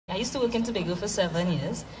I used to work in Tobago for 7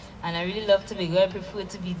 years, and I really love Tobago. I prefer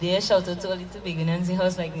to be there. Shout out to all the Tobagonians in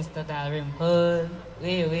house like Mr. Dalrymple.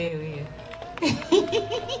 Way.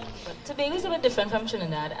 But Tobago is a bit different from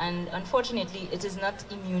Trinidad, and unfortunately, it is not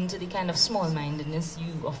immune to the kind of small-mindedness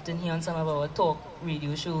you often hear on some of our talk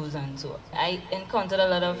radio shows and so on. I encountered a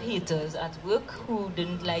lot of haters at work who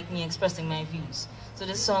didn't like me expressing my views. So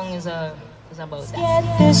this song is about that. Get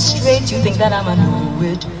this straight, you think that I'm a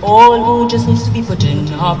know-it-all who just needs to be put in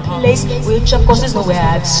a place, which of course is nowhere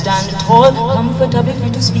I'd stand tall, comfortable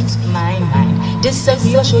free to speak my mind.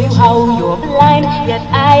 Disagree or show you how you're blind, yet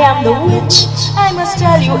I am the witch. I must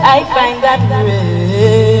tell you I find that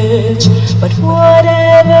rich. But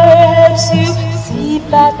whatever helps you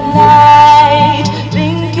sleep at night,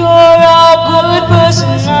 think you're a good person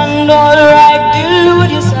and alright,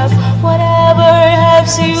 delude yourself. Whatever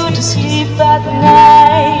helps you to sleep at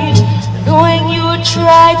night, knowing you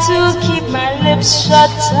try to keep my lips shut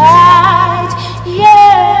tight.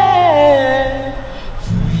 Yeah,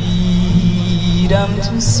 freedom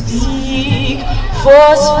to speak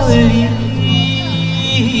forcefully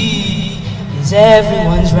is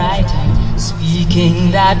everyone's right, and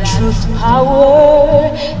speaking that truth power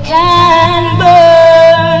can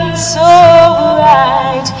burn so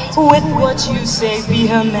bright with what you say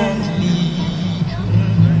vehemently.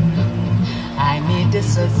 I may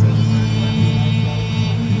disagree,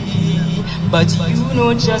 but you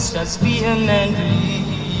know just as vehemently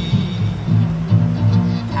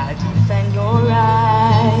I defend your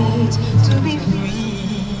right to be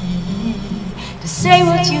free, to say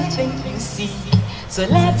what you think you see. So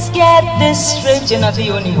let's get this straight, you're not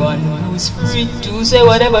the only one who's free to say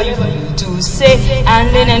whatever you feel to say,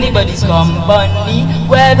 and in anybody's company,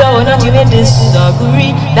 whether or not you may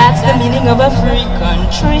disagree. That's the meaning of a free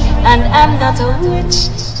country, and I'm not a witch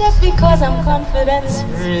just because I'm confidence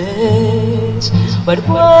rich. But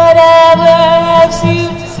whatever helps you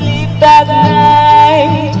to sleep at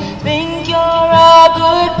night, think you're a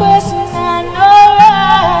good person and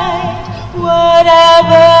alright.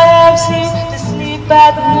 Whatever helps you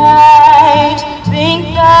at night, think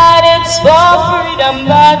that it's for freedom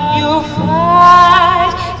that you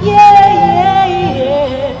fight. Yeah,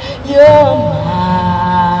 you're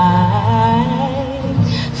mine,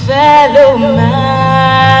 fellow man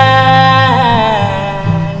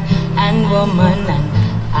and woman, and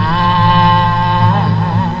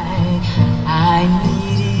I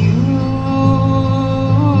need you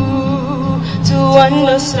to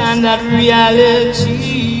understand that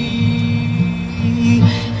reality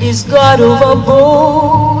is God over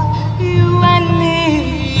both you and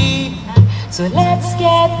me. So let's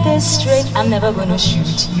get this straight, I'm never gonna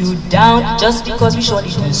shoot you down just because we surely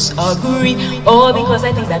disagree, or because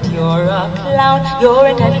I think that you're a clown. You're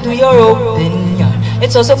entitled to your opinion.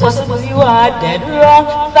 It's also possible you are dead wrong.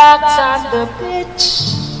 Facts aren't the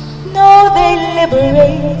bitch. No, they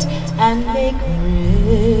liberate and make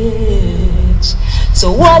rich. So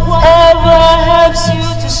whatever helps you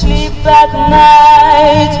to sleep at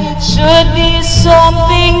night should be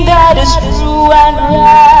something that is true and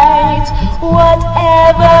right.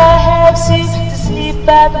 Whatever helps you to sleep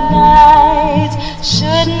at night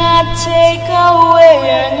should not take away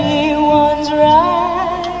anyone's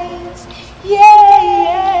rights. Yeah.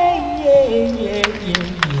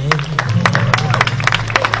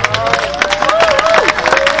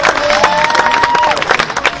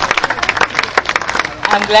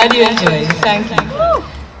 I'm glad you enjoyed. Thank you.